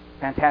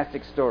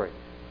 Fantastic story.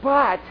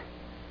 But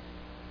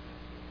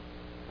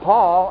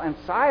Paul and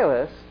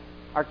Silas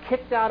are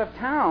kicked out of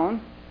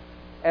town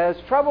as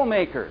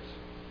troublemakers.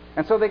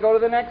 And so they go to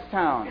the next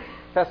town,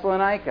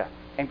 Thessalonica.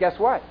 And guess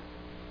what?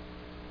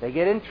 They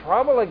get in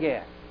trouble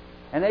again.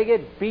 And they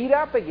get beat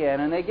up again.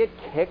 And they get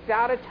kicked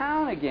out of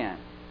town again.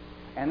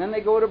 And then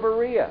they go to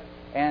Berea.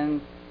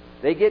 And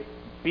they get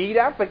beat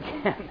up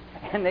again.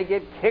 And they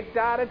get kicked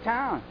out of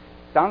town.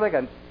 Sounds like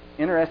an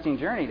interesting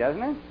journey,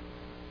 doesn't it?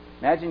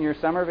 Imagine your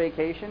summer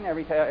vacation.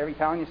 Every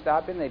town you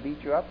stop in, they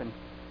beat you up. And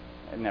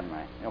never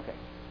mind. Okay.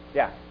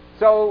 Yeah.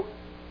 So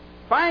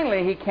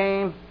finally he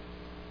came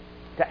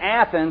to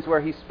Athens,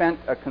 where he spent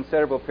a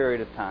considerable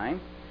period of time.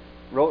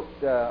 Wrote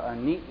a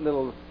neat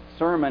little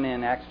sermon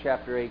in Acts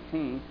chapter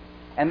 18.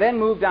 And then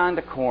moved on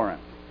to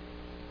Corinth.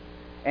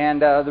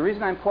 And the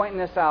reason I'm pointing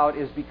this out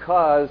is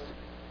because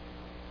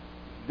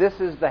this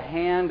is the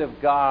hand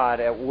of God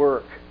at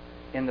work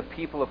in the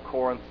people of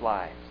Corinth's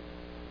lives.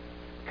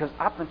 Because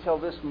up until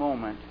this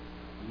moment,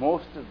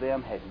 most of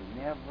them had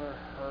never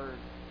heard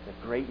the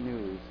great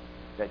news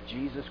that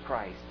Jesus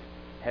Christ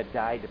had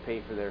died to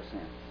pay for their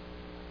sins.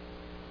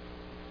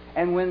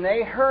 And when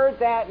they heard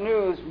that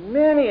news,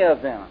 many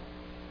of them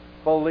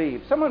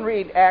believed. Someone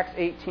read Acts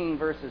 18,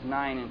 verses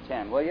 9 and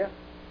 10, will you?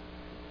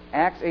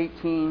 Acts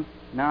 18,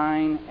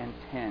 9 and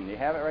 10. Do you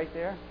have it right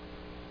there?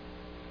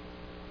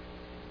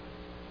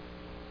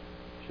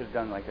 Should have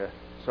done like a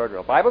sword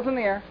drill. Bible's in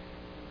the air.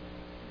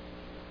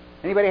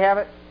 Anybody have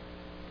it?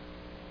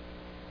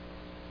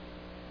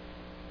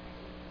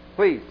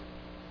 Please.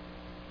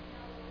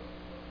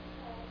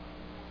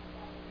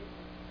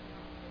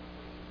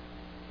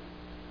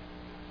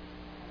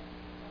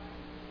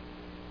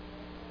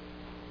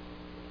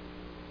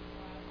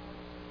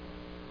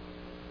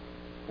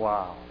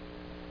 Wow.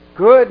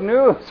 Good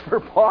news for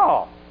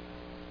Paul.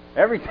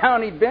 Every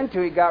town he'd been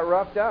to, he got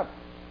roughed up.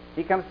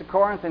 He comes to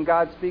Corinth and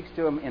God speaks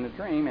to him in a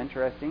dream.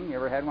 Interesting. You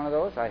ever had one of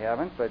those? I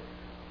haven't, but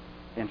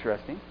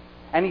interesting.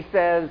 And he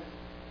says,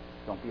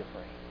 "Don't be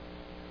afraid."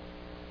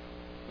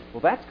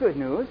 Well, that's good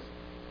news.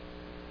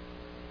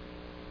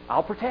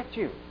 I'll protect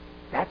you.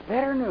 That's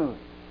better news.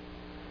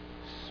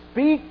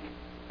 Speak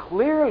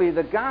clearly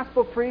the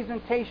gospel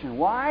presentation.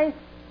 Why?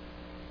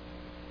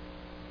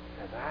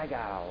 Because I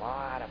got a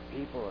lot of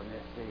people in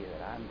this city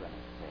that I'm going to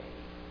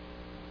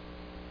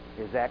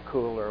save. Is that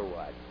cool or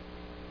what?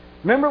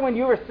 Remember when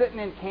you were sitting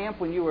in camp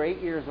when you were 8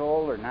 years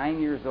old or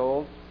 9 years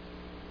old?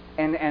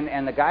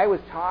 And the guy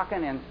was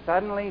talking and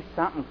suddenly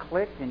something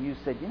clicked and you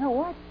said, "You know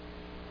what?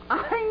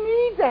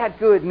 I need that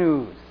good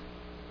news."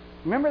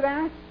 Remember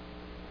that?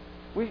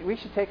 We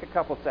should take a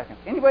couple seconds.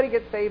 Anybody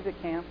get saved at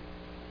camp?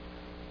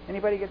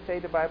 Anybody get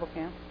saved at Bible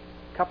camp?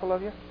 A couple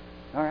of you?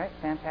 All right,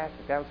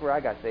 fantastic. That was where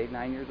I got saved,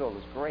 9 years old. It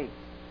was great.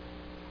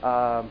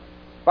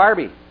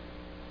 Barbie,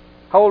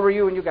 how old were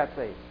you when you got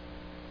saved?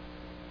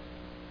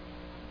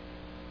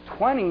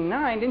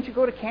 29. Didn't you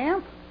go to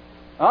camp?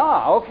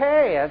 Ah,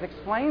 okay. That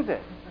explains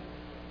it.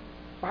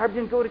 Barb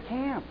didn't go to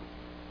camp.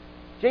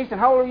 Jason,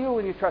 how old were you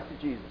when you trusted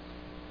Jesus?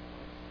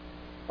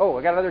 Oh,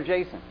 I got another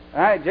Jason.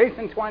 All right,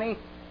 Jason, 20.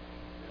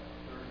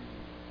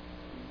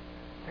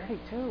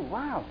 32.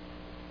 Wow.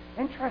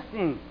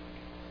 Interesting.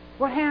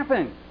 What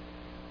happened?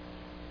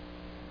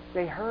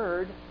 They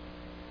heard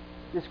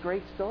this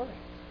great story.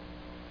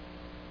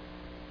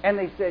 And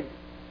they said,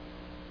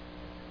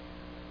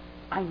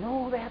 "I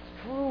know that's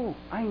true.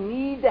 I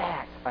need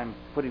that." I'm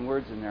putting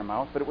words in their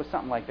mouth, but it was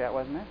something like that,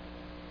 wasn't it?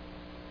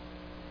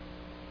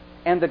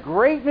 And the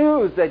great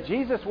news that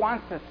Jesus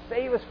wants to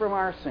save us from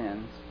our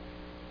sins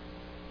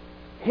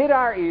hit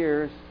our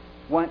ears,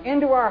 went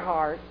into our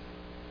hearts,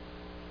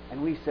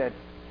 and we said,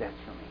 "That's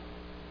for me.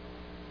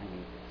 I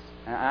need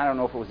this." And I don't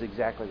know if it was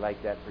exactly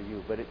like that for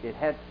you, but it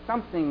had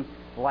something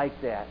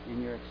like that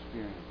in your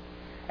experience.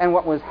 And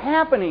what was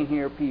happening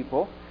here,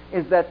 people,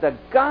 is that the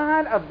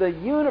God of the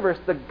universe,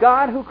 the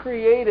God who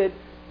created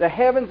the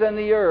heavens and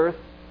the earth,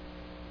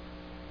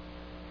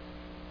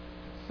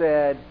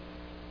 said,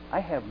 I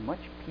have much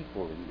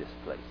people in this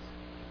place.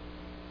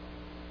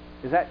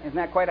 Isn't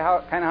that quite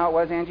kind of how it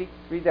was, Angie?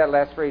 Read that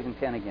last phrase in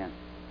 10 again.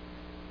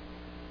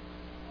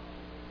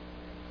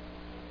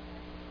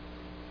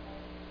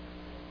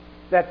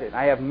 That's it.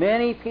 I have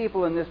many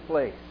people in this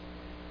place.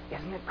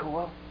 Isn't it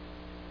cool?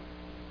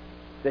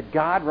 That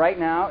God right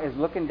now is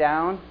looking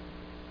down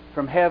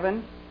from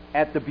heaven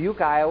at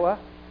Dubuque, Iowa,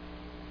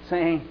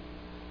 saying,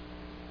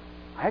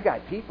 I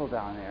got people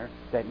down there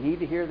that need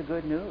to hear the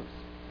good news.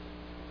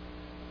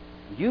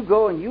 You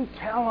go and you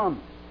tell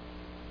them.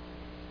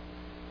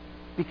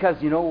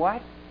 Because you know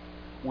what?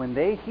 When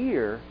they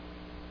hear,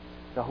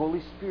 the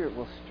Holy Spirit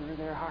will stir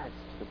their hearts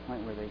to the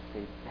point where they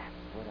say, that's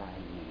what I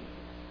need.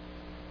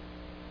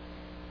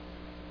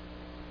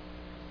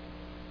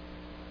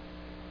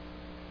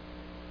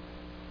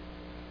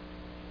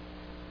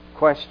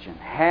 Question: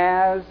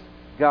 has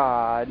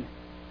God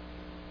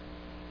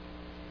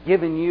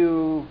given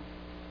you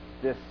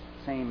this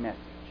same message?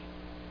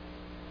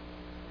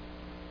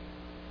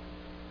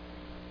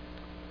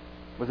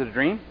 Was it a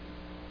dream?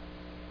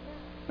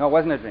 No, it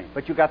wasn't a dream.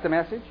 But you got the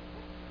message?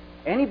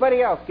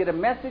 Anybody else get a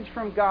message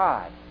from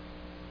God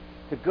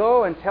to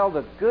go and tell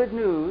the good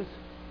news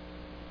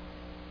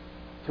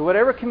to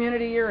whatever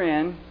community you're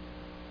in,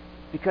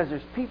 because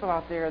there's people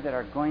out there that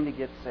are going to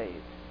get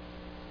saved?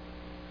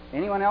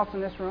 Anyone else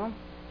in this room?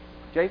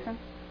 Jason?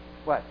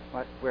 What?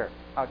 Where?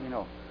 How do you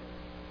know?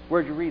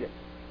 Where'd you read it?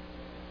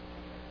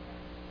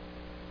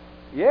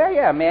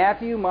 Yeah.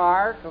 Matthew,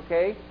 Mark,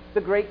 okay.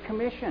 The Great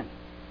Commission.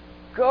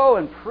 Go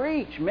and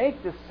preach,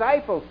 make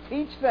disciples,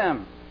 teach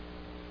them.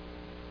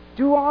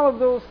 Do all of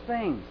those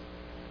things.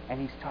 And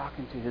he's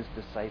talking to his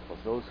disciples,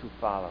 those who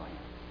follow him.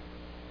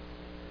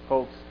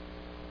 Folks,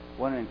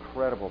 what an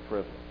incredible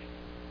privilege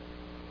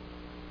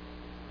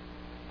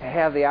to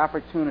have the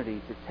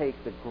opportunity to take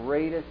the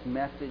greatest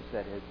message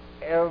that has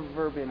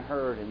ever been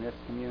heard in this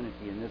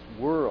community, in this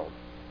world,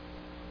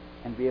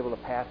 and be able to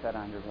pass that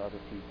on to other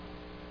people.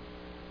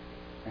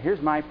 Now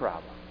here's my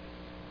problem.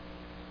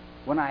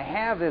 When I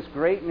have this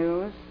great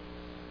news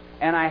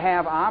and I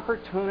have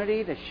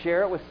opportunity to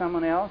share it with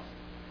someone else,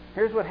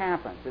 here's what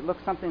happens. It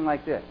looks something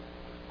like this.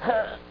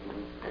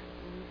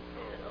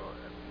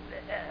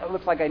 It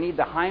looks like I need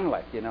the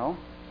Heimlich, you know.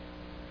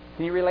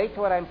 Can you relate to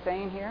what I'm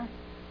saying here?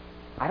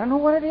 I don't know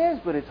what it is,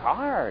 but it's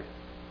hard.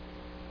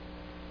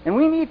 And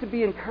we need to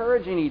be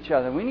encouraging each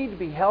other. We need to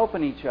be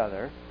helping each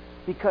other,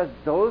 because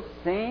those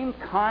same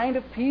kind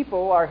of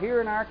people are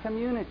here in our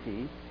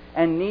community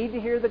and need to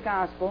hear the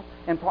gospel.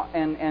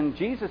 And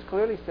Jesus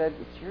clearly said,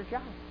 it's your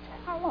job.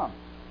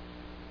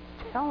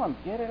 Tell them.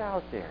 Get it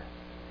out there.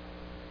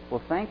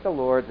 Well, thank the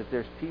Lord that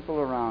there's people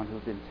around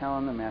who've been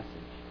telling the message,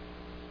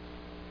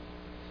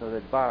 so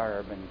that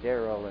Barb and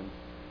Daryl and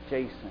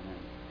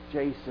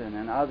Jason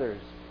and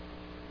others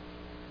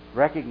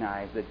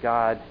recognize that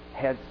God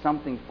had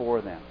something for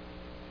them.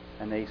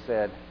 And they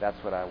said, that's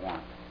what I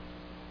want.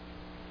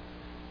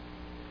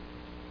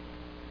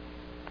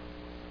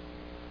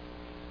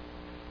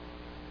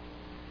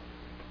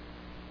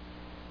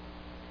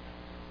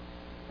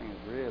 This thing is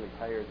really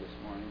tired this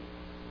morning.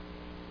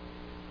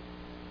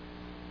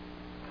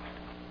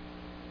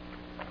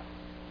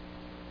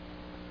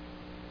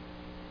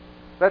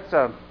 Let's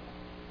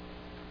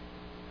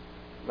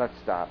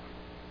stop.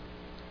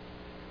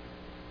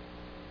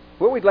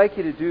 What we'd like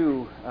you to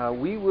do,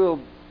 we will,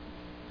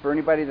 for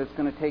anybody that's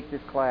going to take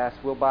this class,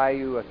 we'll buy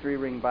you a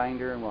 3-ring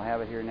binder, and we'll have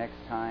it here next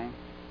time.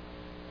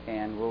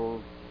 And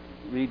we'll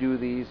redo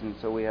these, and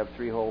so we have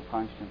 3-hole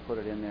punched and put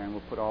it in there, and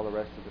we'll put all the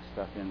rest of the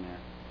stuff in there.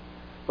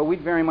 But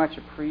we'd very much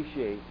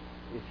appreciate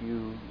if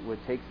you would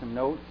take some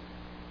notes,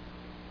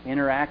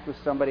 interact with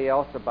somebody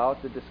else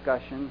about the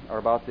discussion or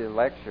about the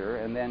lecture,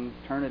 and then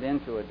turn it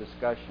into a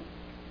discussion.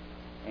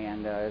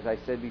 And as I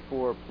said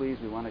before, please,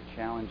 we want to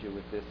challenge you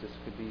with this. This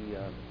could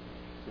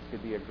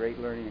be a great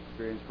learning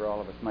experience for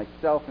all of us,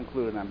 myself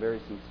included. I'm very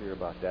sincere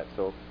about that.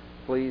 So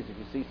please, if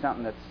you see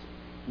something that's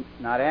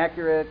not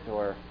accurate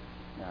or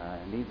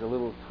needs a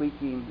little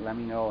tweaking, let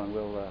me know, and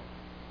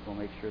we'll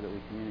make sure that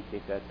we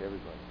communicate that to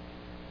everybody.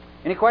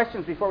 Any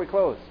questions before we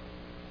close?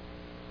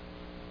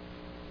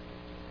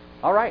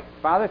 All right.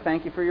 Father,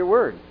 thank you for your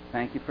word.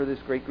 Thank you for this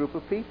great group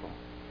of people.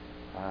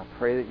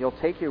 Pray that you'll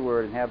take your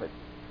word and have it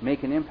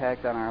make an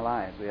impact on our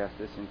lives. We ask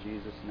this in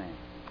Jesus' name.